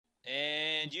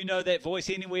And you know that voice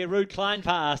anywhere. Rude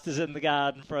Kleinpast is in the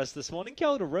garden for us this morning. Kia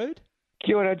ora, Rude.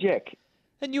 Kia ora, Jack.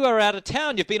 And you are out of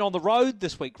town. You've been on the road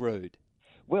this week, Rude.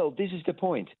 Well, this is the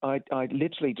point. I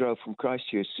literally drove from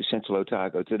Christchurch to Central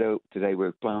Otago. Today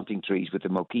we're planting trees with the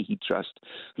Mokihi Trust,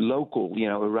 local,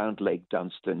 around Lake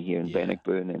Dunstan here in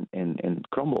Bannockburn and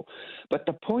Cromwell. But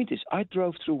the point is, I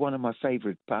drove through one of my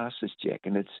favorite passes, Jack,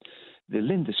 and it's the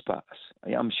Lindis Pass.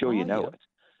 I'm sure you know it.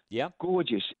 Yeah.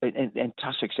 Gorgeous and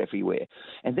tussocks everywhere.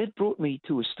 And that brought me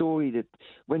to a story that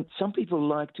when some people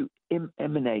like to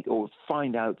emanate or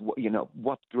find out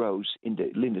what grows in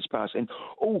the Lindis Pass, and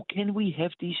can we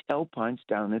have these alpines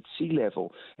down at sea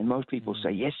level? And most people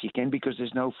say yes, you can, because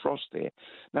there's no frost there.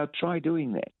 Now try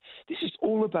doing that. This is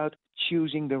all about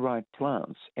choosing the right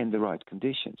plants and the right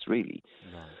conditions, really.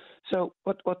 Right. So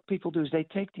what people do is they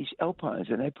take these alpines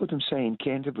and they put them, say, in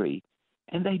Canterbury,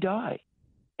 and they die,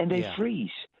 and they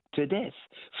freeze to death.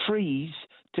 Freeze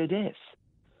to death.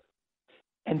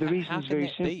 And the reason is very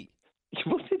simple.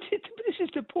 Well, this is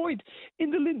the point.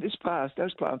 In the Lindis Pass,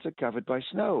 those plants are covered by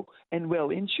snow and well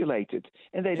insulated,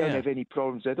 and they don't have any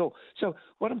problems at all. So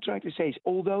what I'm trying to say is,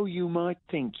 although you might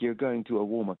think you're going to a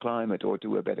warmer climate or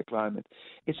to a better climate,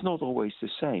 it's not always the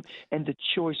same. And the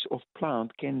choice of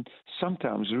plant can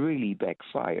sometimes really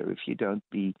backfire if you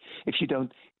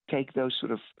don't take those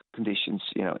sort of conditions,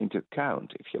 into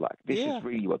account, if you like. This is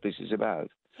really what this is about.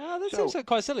 Oh, that seems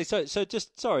quite silly. So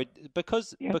just, sorry,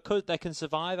 because they can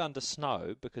survive under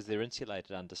snow because they're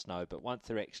insulated under snow, but once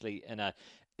they're actually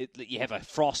you have a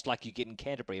frost like you get in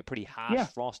Canterbury, a pretty harsh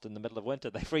frost in the middle of winter,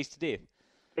 they freeze to death.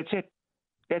 That's it.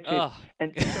 That's it.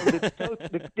 And so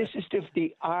this is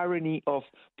the irony of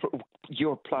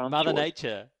your plant Mother choice.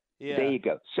 Nature. Yeah. There you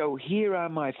go. So here are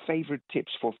my favorite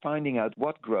tips for finding out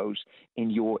what grows in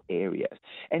your area.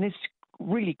 And it's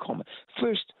really common.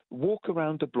 First, walk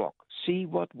around the block. See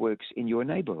what works in your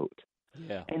neighborhood.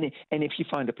 Yeah. And if you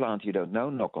find a plant you don't know,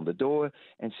 knock on the door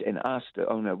and ask the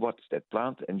owner, what's that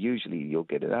plant? And usually you'll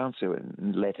get an answer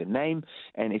and let a name.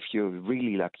 And if you're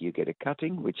really lucky, you get a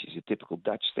cutting, which is a typical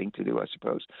Dutch thing to do, I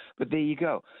suppose. But there you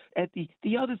go. And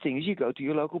the other thing is you go to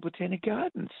your local botanic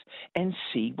gardens and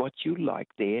see what you like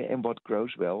there and what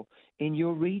grows well in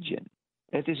your region.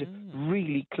 That is a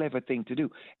really clever thing to do.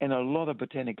 And a lot of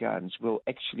botanic gardens will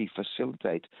actually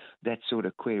facilitate that sort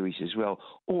of queries as well.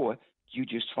 Or you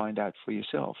just find out for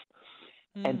yourself.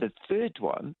 And the third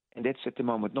one, and that's at the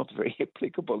moment not very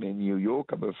applicable in New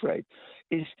York, I'm afraid,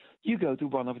 is you go to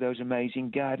one of those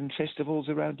amazing garden festivals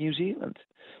around New Zealand,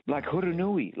 like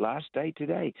Hurunui, last day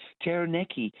today,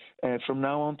 Taranaki from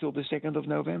now on till the 2nd of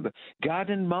November,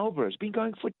 Garden Marlborough's been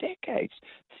going for decades,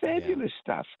 fabulous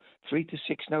stuff, 3 to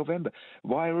 6 November,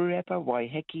 Wairarapa,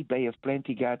 Waiheke, Bay of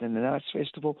Plenty Garden and Arts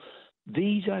Festival.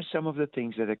 These are some of the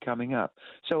things that are coming up.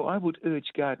 So I would urge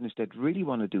gardeners that really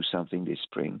want to do something this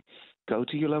spring, go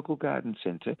to your local garden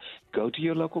centre, go to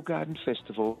your local garden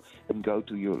festival, and go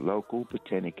to your local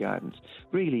botanic gardens.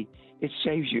 Really, it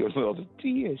saves you a lot of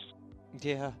tears.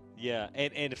 Yeah.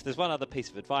 And if there's one other piece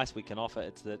of advice we can offer,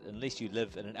 it's that unless you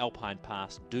live in an alpine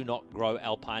pass, do not grow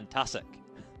alpine tussock.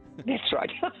 That's right.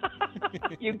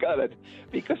 You got it.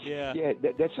 Because,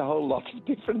 that's a whole lot of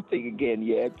different thing again.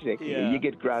 Yeah, exactly. Yeah. You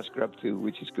get grass grub too,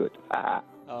 which is good. All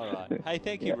right. Hey,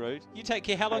 thank you, Rude. You take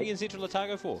care. How long are you in Central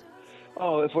Otago for?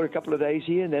 Oh, for a couple of days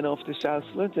here, and then off to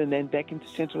Southland, and then back into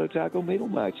Central Otago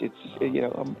Middlemarch. It's you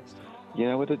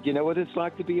know what it's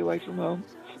like to be away from home.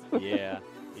 Yeah.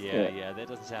 That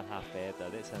doesn't sound half bad though.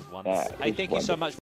 That sounds wonderful. Hey, thank you so much.